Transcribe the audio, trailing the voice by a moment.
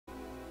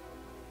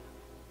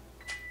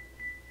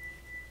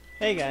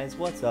Hey guys,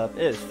 what's up?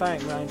 It is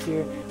Fighting Rhymes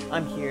here.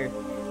 I'm here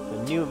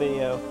with a new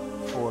video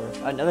for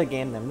another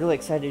game that I'm really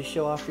excited to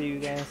show off for you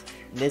guys.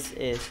 This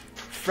is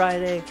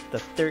Friday the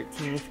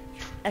 13th,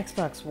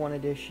 Xbox One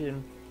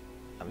Edition.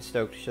 I'm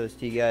stoked to show this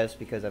to you guys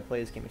because I've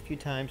played this game a few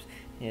times.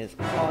 It is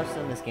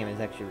awesome. This game is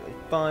actually really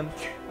fun,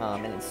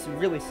 and it's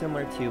really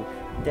similar to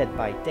Dead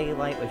by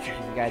Daylight, which if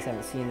you guys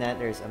haven't seen that,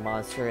 there's a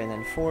monster and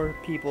then 4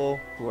 people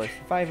who are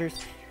survivors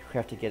who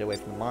have to get away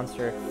from the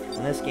monster.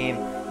 In this game,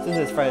 since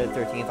it's Friday the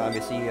 13th,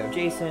 obviously you have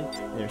Jason,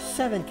 and there's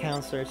 7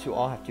 counselors who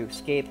all have to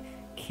escape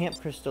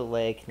Camp Crystal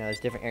Lake. Now there's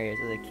different areas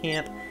of the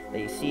camp that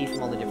you see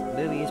from all the different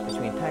movies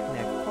between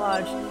Packanack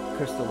Lodge,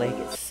 Crystal Lake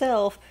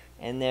itself,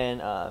 and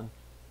then I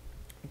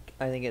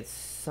think it's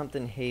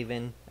something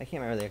Haven. I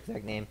can't remember the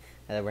exact name.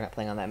 We're not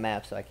playing on that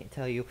map, so I can't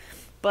tell you.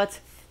 But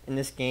in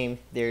this game,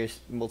 there's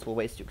multiple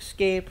ways to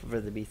escape,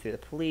 whether it be through the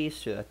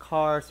police, through the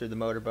car, through the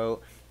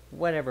motorboat,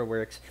 whatever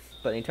works.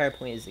 But the entire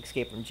point is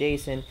escape from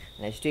Jason,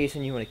 and as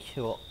Jason, you want to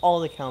kill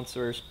all the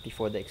counselors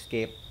before they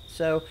escape.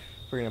 So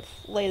we're gonna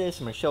play this.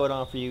 I'm gonna show it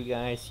off for you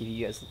guys, see if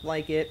you guys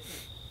like it.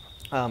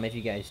 If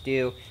you guys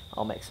do,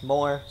 I'll make some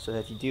more. So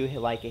if you do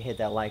like it, hit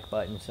that like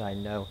button so I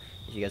know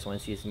if you guys want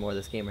to see some more of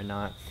this game or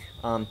not.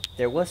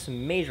 There was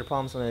some major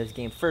problems when this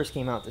game first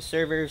came out. The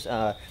servers,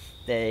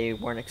 they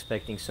weren't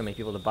expecting so many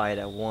people to buy it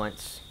at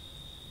once,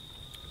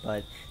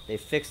 but they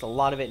fixed a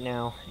lot of it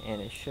now,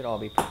 and it should all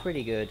be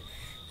pretty good.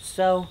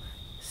 So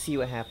see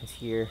what happens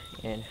here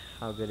and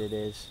how good it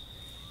is.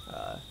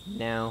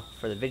 Now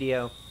for the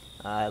video,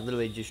 I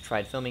literally just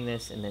tried filming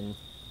this, and then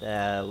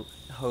the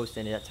host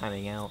ended up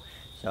timing out,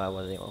 so I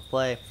wasn't able to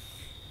play.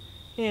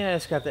 And I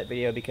scrapped that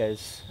video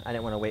because I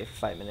didn't want to wait for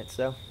 5 minutes,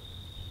 so.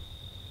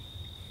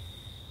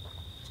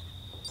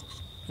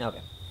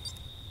 Okay.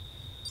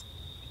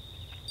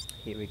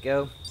 Here we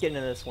go. Getting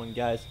into this one,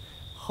 guys.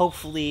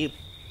 Hopefully,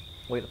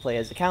 we're going to play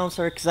as a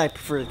counselor, because I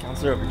prefer the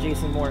counselor over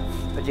Jason more.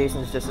 But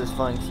Jason's just as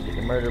fun, because you get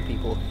to murder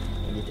people,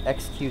 and you get to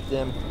execute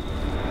them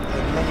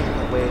in many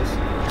different ways.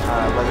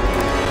 Whether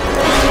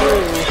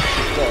it be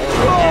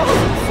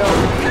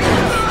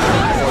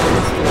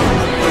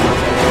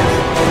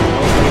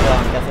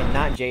definitely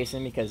not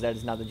Jason, because that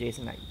is not the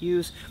Jason I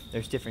use.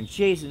 There's different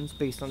Jasons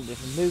based on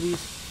different movies,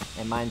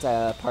 and mine's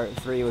part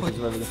 3, which is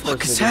where the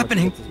first video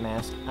happening? gets his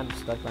mask. I'm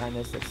just stuck behind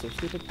this. That's so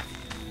stupid.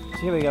 So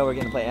here we go. We're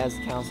gonna play as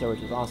the counselor,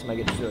 which is awesome. I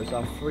get to show this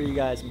off for you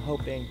guys. I'm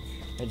hoping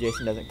that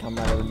Jason doesn't come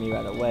right over me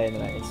right away, and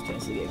then it's a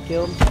chance to get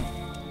killed.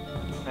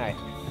 All right.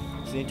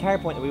 So the entire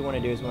point that we want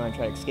to do is we want to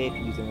try to escape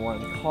using one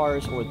of the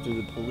cars or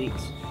through the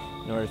police.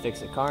 In order to fix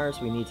the cars,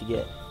 we need to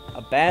get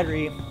a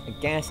battery, a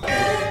gas tank,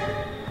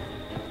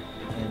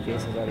 and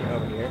Jason's already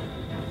over here.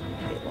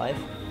 Hate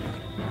life.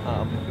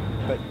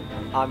 But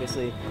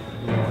obviously,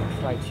 you want to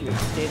try to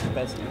escape the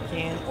best you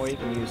can, or you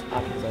can use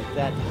options like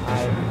that to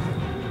hide.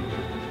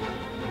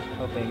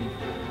 Hoping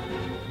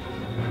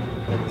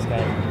that this guy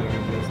isn't here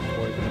and Jason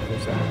towards me, so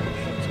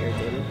someone's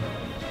irritated.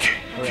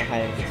 We're gonna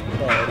hide against the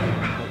bed.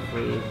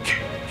 Hopefully,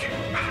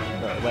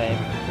 go away.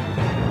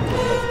 The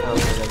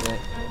counselor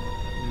doesn't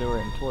lure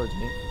him towards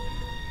me.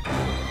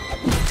 Alright,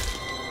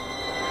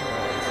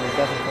 so he's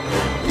definitely coming in.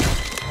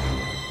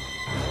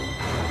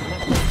 I'm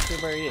not quite sure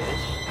where he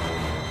is.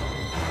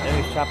 I know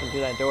he's chopping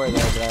through that door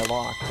there that I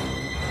locked.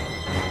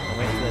 I'm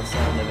waiting for the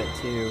sound of it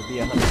to be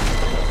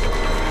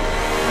 100%.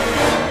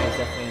 He's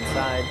definitely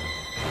inside.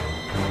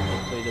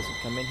 Hopefully he doesn't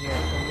come in here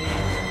for me.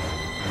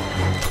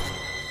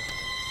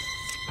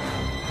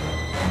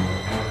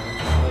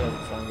 Oh, that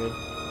doesn't sound good.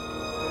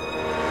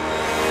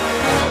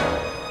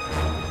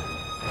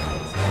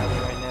 He's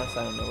hiding right now, so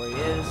I don't know where he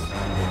is.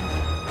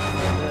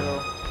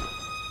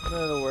 A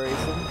little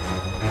worrisome.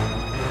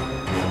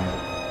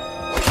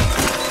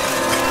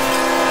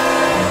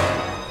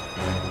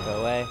 Go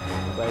away.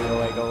 Go away, go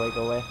away, go away,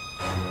 go away.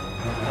 I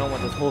don't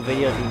want this whole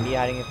video to be me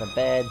hiding in the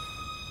bed.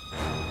 Go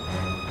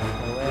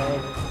away.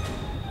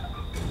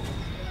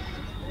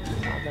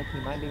 Sounds like he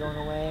might be going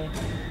away.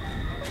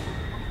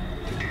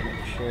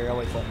 Make sure I'll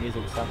wait till that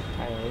music stops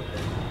entirely.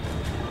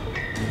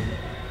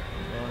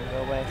 Go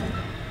away.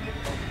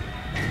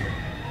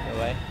 Go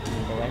away.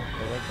 Go away.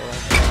 Go away. Go away.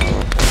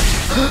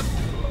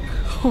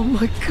 Oh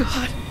my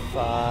god.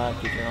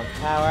 Fuck, you turn off the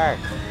power.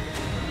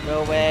 Go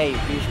away, you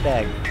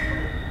douchebag.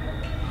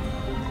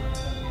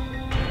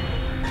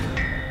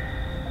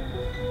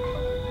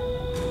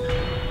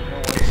 No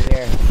one's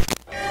here.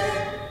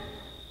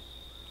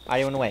 Alright,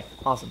 he went away.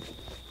 Awesome.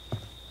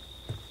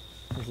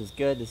 This is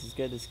good, this is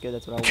good, this is good.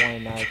 That's what I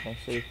wanted. Now I can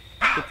actually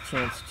get the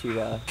chance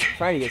to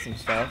try to get some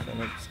stuff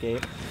and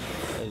escape.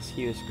 Because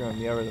he was screwing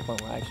me over to the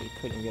point where I actually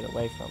couldn't get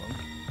away from him.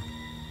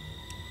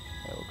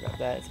 I will grab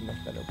that, it's a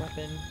much better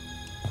weapon.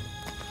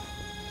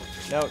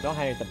 No, don't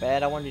hide at the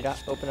bed. I wanted you to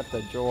open up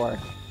the drawer.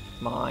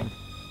 Come on.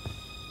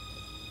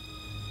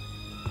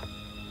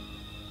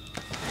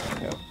 There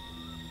we go.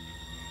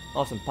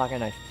 Awesome, pocket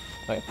knife.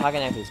 Okay, pocket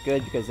knife is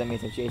good because that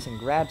means if Jason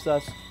grabs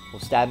us, we'll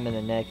stab him in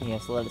the neck and he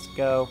has to let us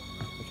go,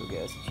 which will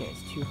give us a chance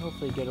to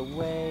hopefully get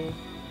away. You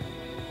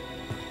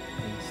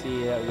can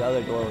see that the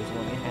other door was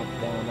only half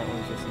down. That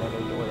one's just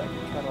another door that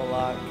can cut a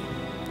lock.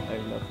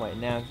 There's no point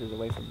now because there's a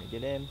way for him to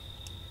get in.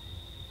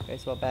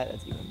 Baseball bat,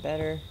 that's even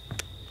better.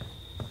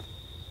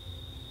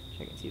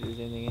 Check and see if there's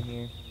anything in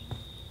here.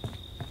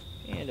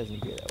 And it doesn't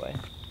appear that way.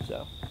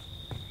 So,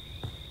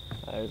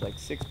 there's like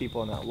 6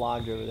 people in that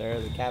lodge over there,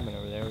 the cabin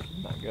over there, which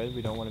is not good.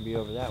 We don't want to be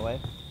over that way.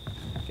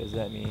 Because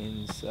that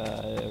means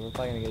we're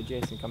probably going to get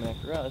Jason coming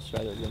after us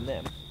rather than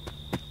them.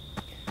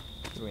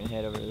 So we're going to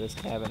head over to this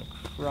cabin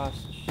across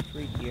the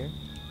street here.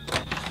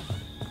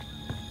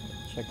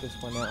 Check this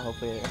one out.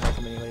 Hopefully it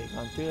hasn't anybody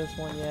gone through this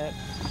one yet.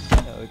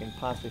 We can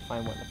possibly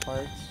find one of the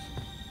parts.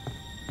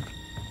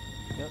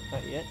 Nope,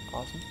 not yet.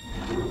 Awesome.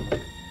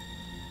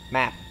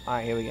 Map.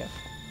 Alright, here we go.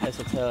 This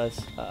will tell us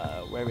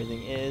where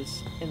everything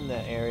is in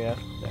the area.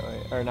 That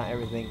way, or not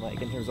everything,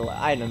 like in terms of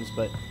items,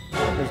 but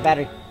there's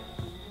battery.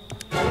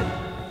 Good,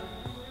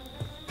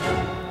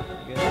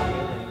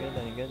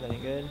 that ain't good, that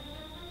ain't good.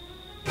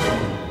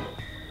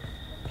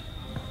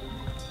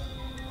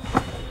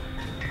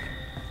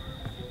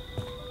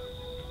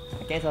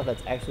 I can't tell if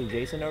that's actually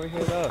Jason over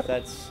here though, if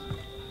that's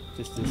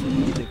just this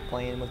music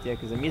playing with you,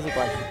 because the music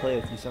will actually play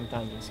with you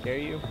sometimes and scare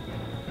you.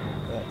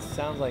 But it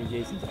sounds like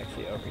Jason's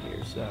actually over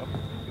here, so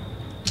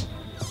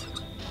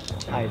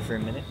I'll hide for a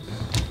minute.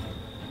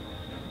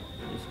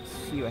 Just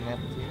see what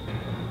happens here.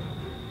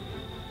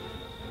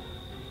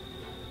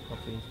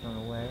 Hopefully he's gone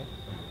away.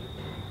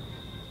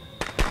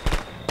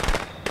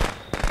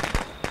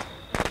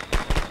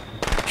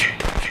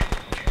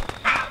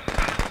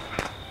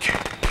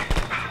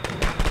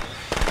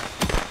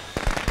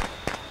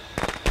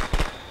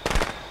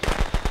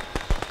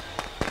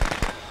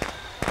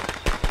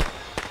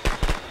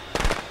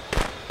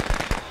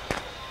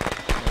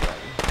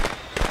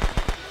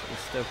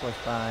 Still close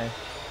by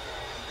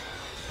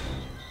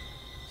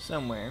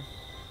somewhere.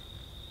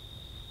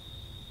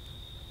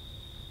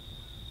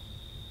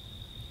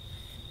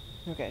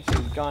 Okay, so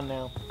we've gone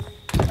now.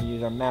 We'll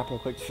use our map real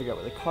quick to figure out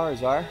where the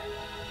cars are.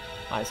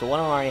 Alright, so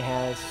one of them already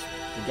has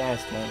the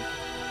gas tank.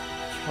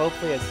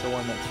 Hopefully it's the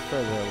one that's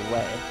further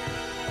away,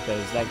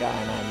 because that guy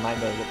and I might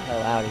be able to get the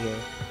hell out of here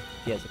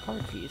if he has the car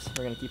keys.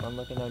 We're going to keep on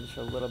looking though just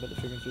for a little bit to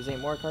figure if there's any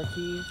more car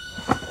keys.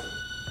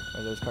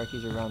 Or those car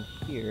keys around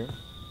here.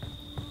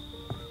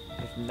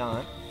 If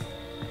not,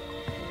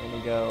 we're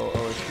going to go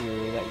over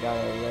to that guy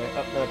over there.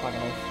 Oh, another pocket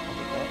knife. I'll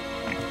take that.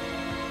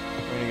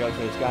 We're going to go to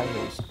this guy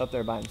who's up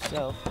there by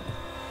himself.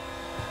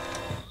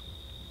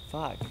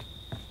 Fuck.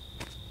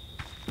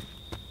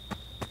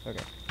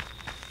 Okay.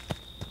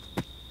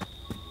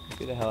 Let's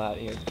get the hell out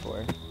of here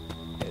before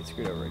I get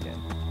screwed over again.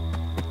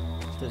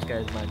 This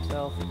guy's by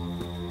himself. I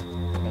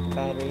got the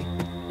battery.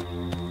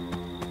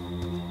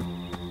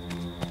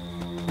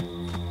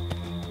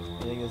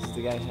 I think this is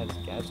the guy who has a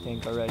gas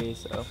tank already,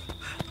 so.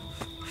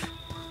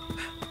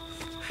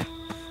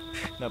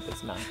 Nope,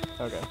 it's not.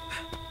 Okay.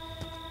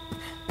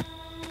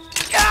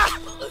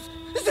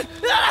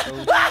 Oh,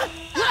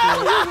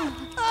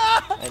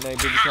 I know you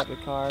beat up the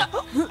car.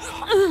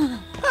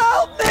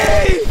 Help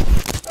me!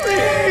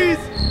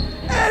 Please!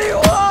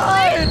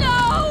 Anyone!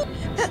 No!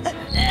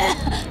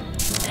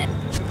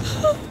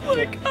 Oh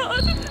my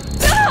god!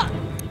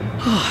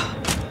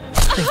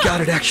 Thank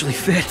God it actually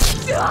fit.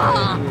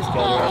 I'm just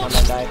gonna run on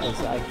my die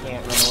because I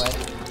can't run away.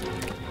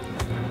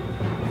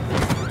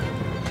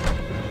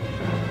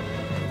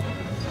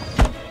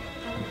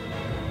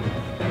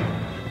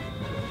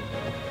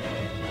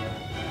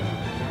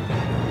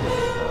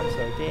 I'm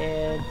so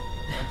dead.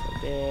 I'm so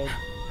dead.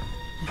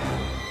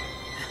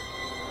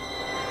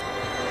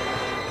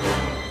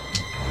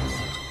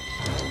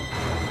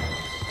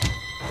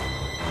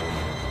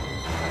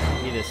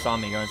 He just saw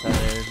me go inside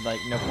there. There's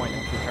like no point in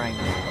actually trying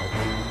this part.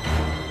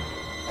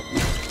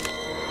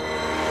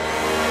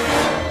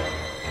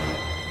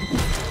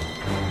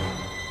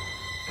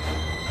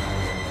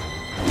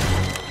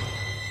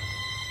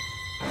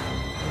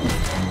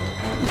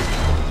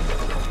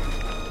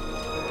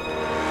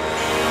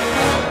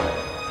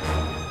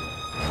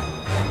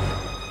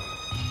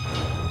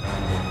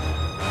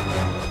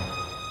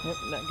 Yep,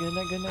 not good,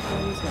 not good, not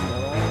good. He's gonna go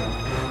right.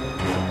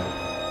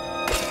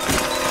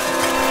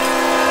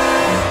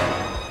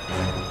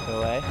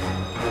 Go away.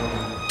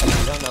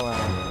 You don't know where I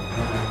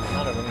am. I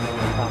don't really know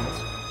where I promise.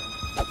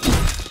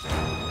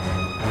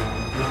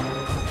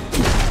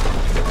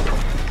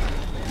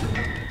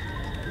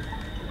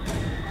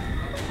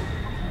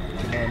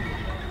 And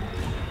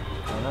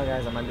I don't know,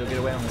 guys. I might be able to get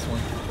away on this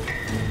one.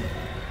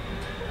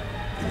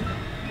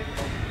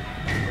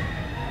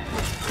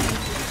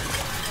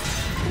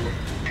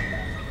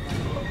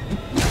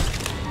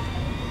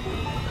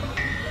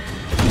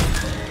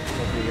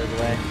 Hopefully he goes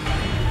away.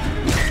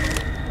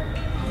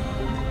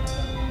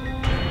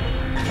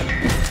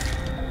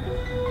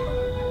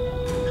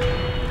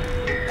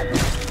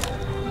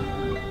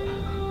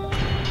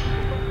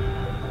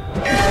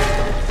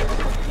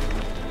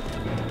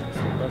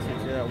 Busted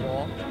through that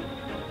wall.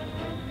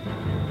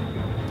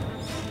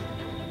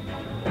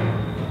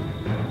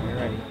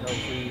 Alrighty,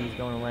 hopefully he's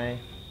going away.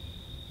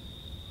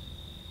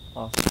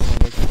 Awesome.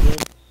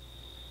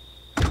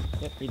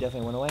 Yep, he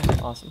definitely went away.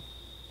 Awesome.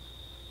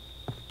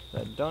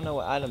 I don't know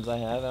what items I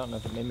have. I don't know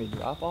if it made me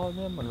drop all of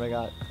them when I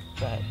got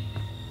that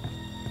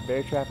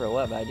bear trap or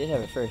what, but I did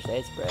have a first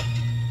aid spray.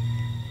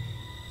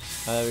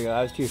 Oh, there we go.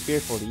 I was too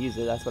fearful to use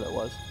it. That's what it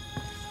was.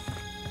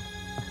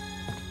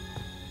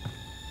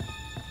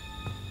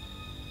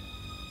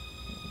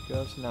 There we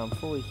go. So now I'm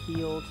fully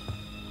healed.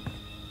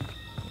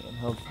 And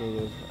hopefully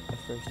there's a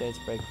first aid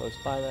spray close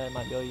by that I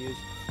might be able to use.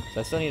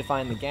 So I still need to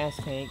find the gas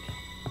tank.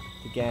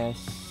 The gas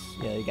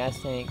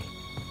tank.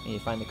 I need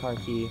to find the car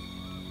key.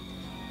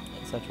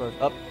 And such work.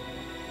 Oh!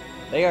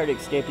 They already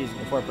escaped using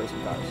the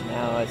 4-person car, so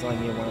now it's only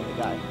me and one other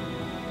guy.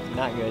 It's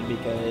not good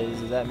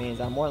because that means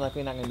I'm more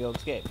likely not going to be able to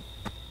escape.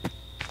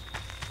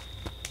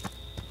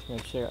 Just going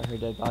to check out her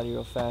dead body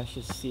real fast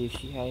just to see if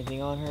she had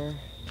anything on her.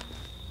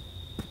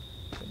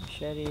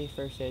 Machete,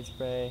 first aid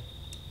spray.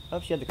 Oh,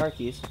 she had the car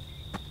keys.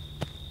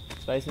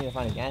 So I just need to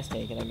find a gas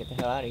tank and I get the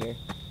hell out of here.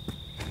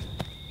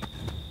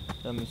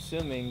 I'm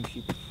assuming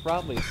she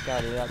probably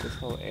scouted out this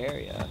whole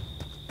area.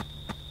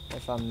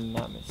 If I'm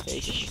not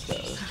mistaken, so...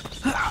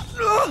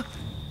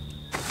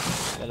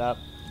 Get up.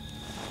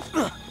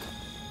 Let's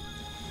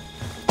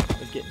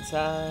get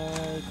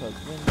inside, close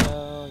the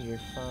window, you're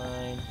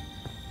fine.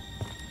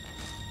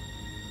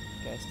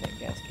 Gas tank,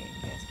 gas can.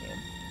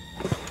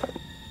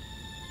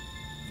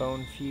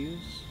 Phone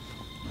fuse.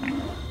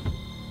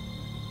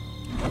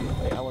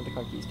 Wait, I want the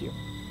car keys too.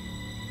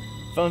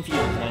 Phone fuse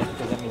is nice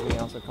because that means we can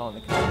also call in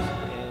the cops.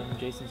 And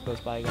Jason's close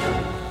by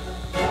again.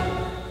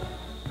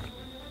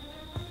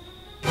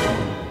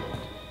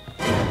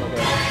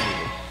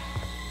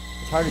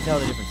 It's hard to tell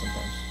the difference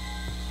sometimes.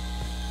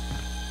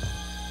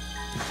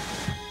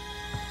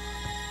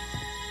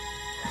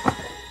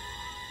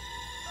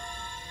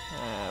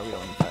 We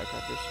don't need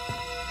firecrackers.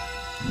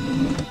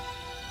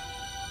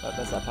 Oh,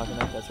 that's not pocket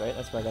knife, that's right.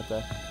 That's where I got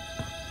the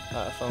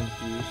foam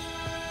fuse.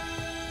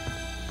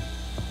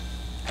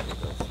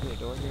 Go through the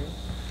door here.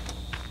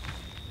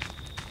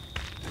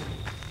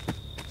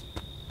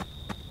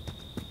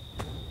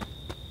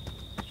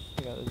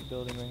 Check out this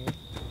building right here.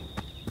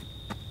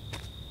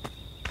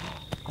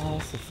 Oh,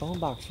 that's the phone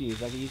box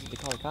fuse. I can use it to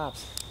call the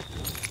cops.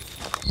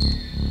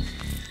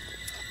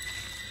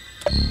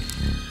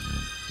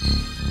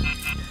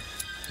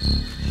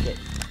 Shit.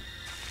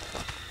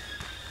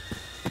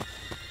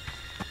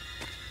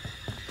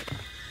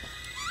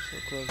 So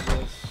close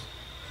this.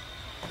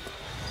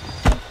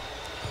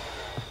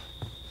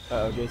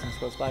 Uh-oh, Jason's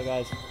close by,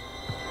 guys. Now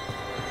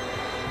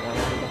I'm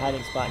gonna make a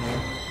hiding spot in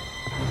here.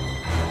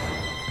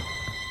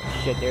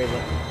 Oh, shit, there is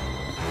it.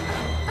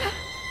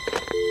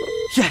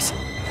 Yes!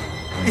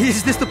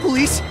 Is this the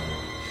police?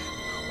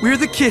 We're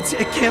the kids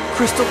at Camp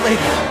Crystal Lake.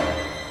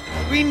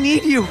 We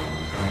need you!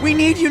 We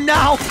need you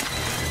now!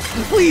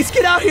 Please,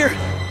 get out here!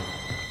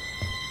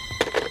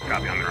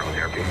 Copy on the road,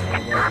 therapy.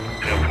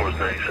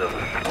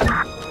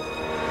 10-497.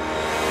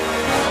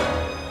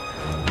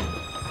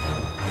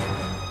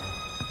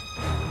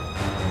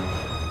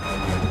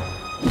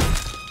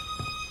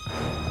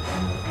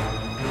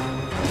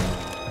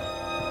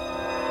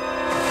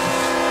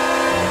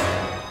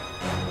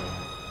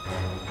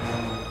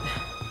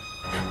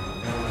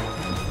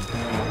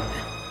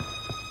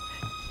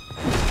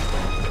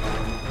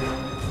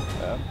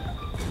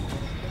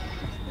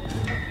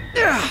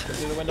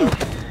 Through the window.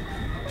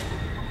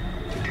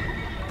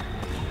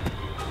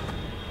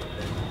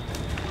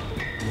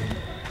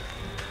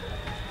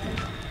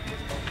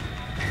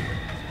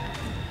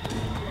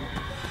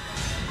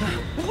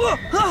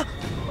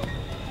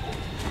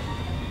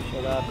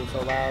 Shut up, you're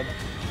so loud.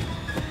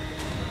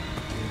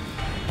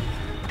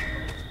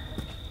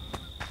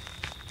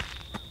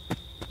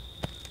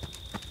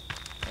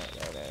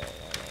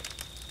 Alright.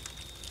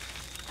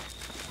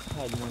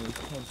 Hide in these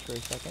tents for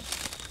a second.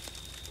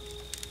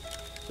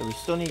 So we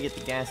still need to get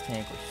the gas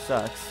tank, which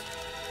sucks.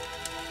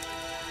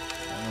 I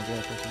don't know if the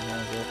other person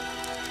has it.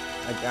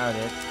 I doubt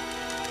it.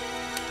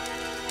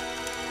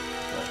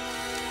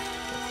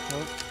 Let's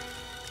hope.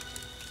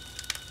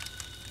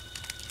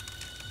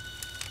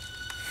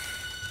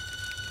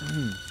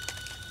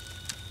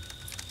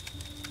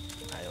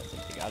 I don't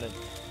think they got it.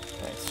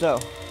 Alright, so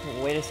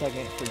we'll wait a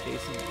second for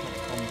Jason to kind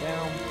of calm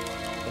down.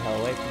 Get the hell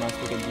away from us.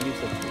 We can use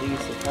the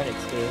police to try to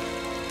escape.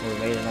 We'll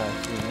wait another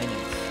 3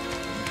 minutes.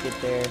 When we get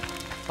there,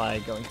 by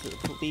going to the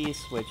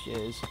police, which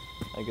is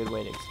a good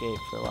way to escape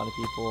for a lot of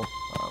people.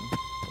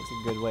 It's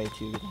a good way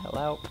to get the hell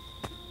out.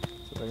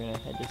 So we're gonna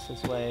head just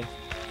this way.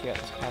 Check out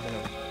this cabin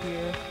over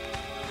here.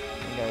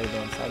 We gotta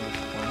go inside this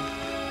one.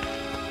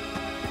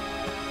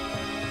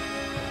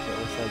 So it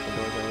looks like the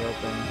door's already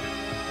open.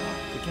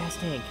 The gas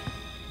tank!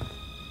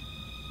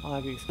 I'll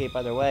have to escape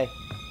either way.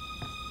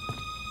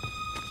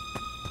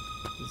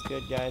 This is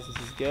good, guys. This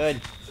is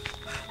good.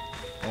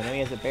 I know he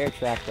has a bear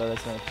trap, though.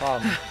 That's not a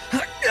problem.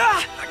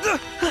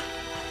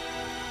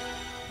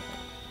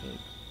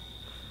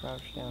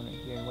 Crouch down right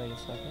here and wait a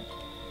second.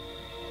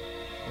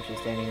 Actually,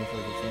 standing here for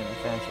the camera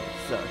faster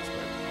sucks,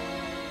 but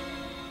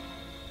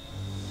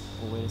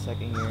we'll wait a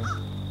second here.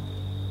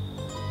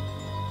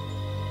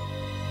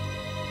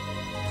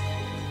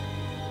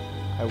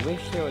 I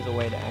wish there was a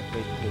way to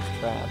activate his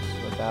traps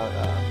without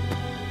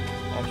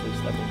actually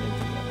stepping into them.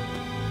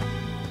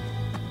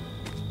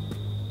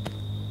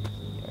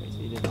 Alright, so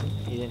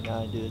he didn't know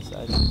how to do this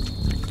side.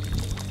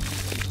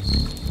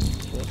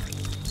 Shit.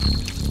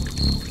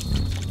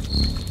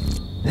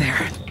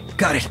 There.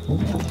 Got it. There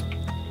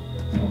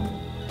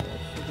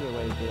should be a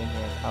way to get in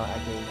here without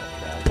activating that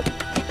trap.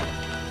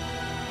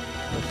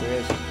 Yes, there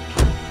is.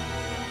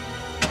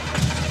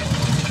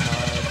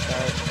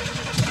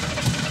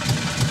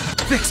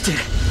 Fixed it.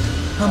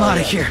 I'm out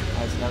of here.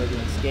 Alright, so now we can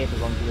escape as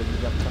long as we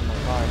can jump from my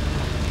car.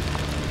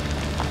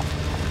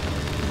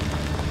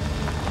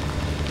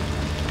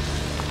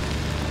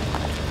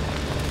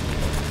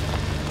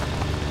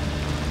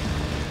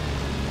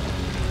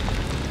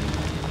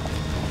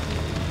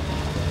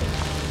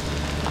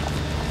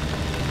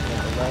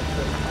 Get the left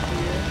foot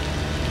here.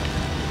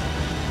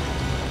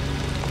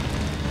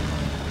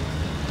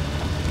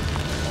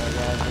 Alright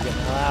guys, we're getting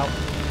the hell out.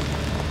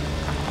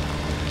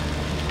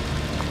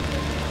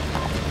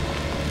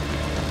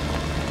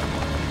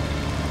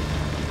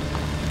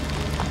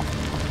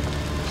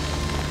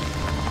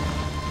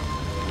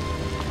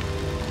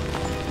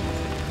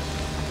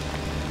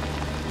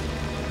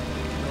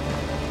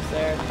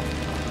 There.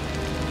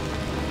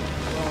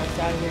 We're almost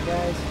out of here,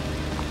 guys.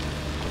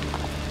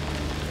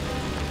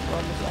 We're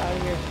almost out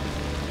of here.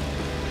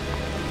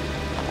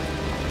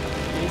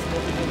 Jason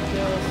doesn't get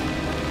kills.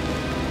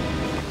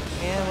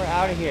 And we're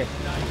out of here.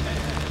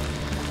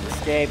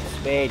 Escape,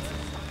 spade.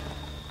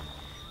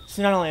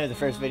 So not only was the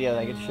first video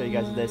that I get to show you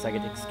guys of this, I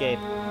get to escape.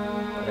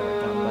 That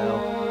worked out well.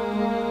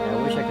 And I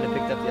wish I could have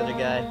picked up the other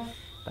guy,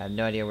 but I have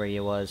no idea where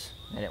he was.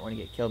 I didn't want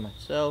to get killed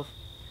myself.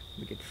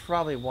 We could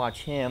probably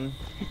watch him.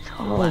 It's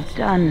all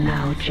done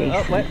now, Jason.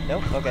 Oh, wait,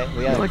 nope, okay.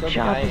 We gotta Your kill the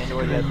job guy is and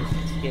or the other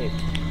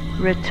escaped.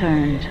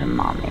 Return to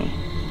mommy.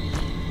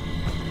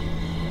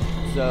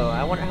 So,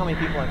 I wonder how many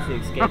people actually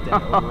escaped and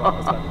overall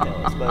it's about to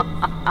tell us, but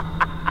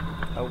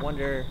I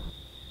wonder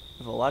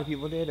if a lot of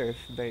people did or if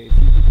very few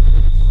people did.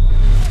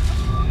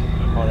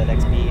 All that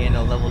XP and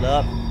leveled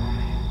up.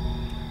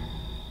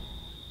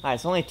 Alright,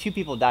 so only 2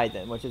 people died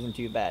then, which isn't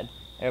too bad.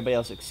 Everybody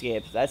else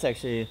escaped. That's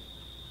actually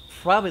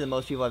probably the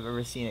most people I've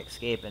ever seen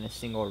escape in a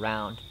single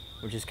round,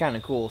 which is kind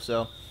of cool.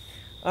 So,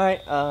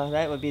 alright,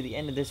 that would be the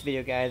end of this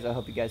video, guys. I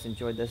hope you guys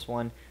enjoyed this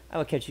one. I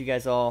will catch you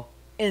guys all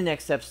in the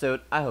next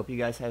episode. I hope you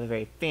guys have a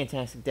very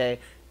fantastic day.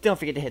 Don't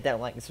forget to hit that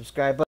like and subscribe button.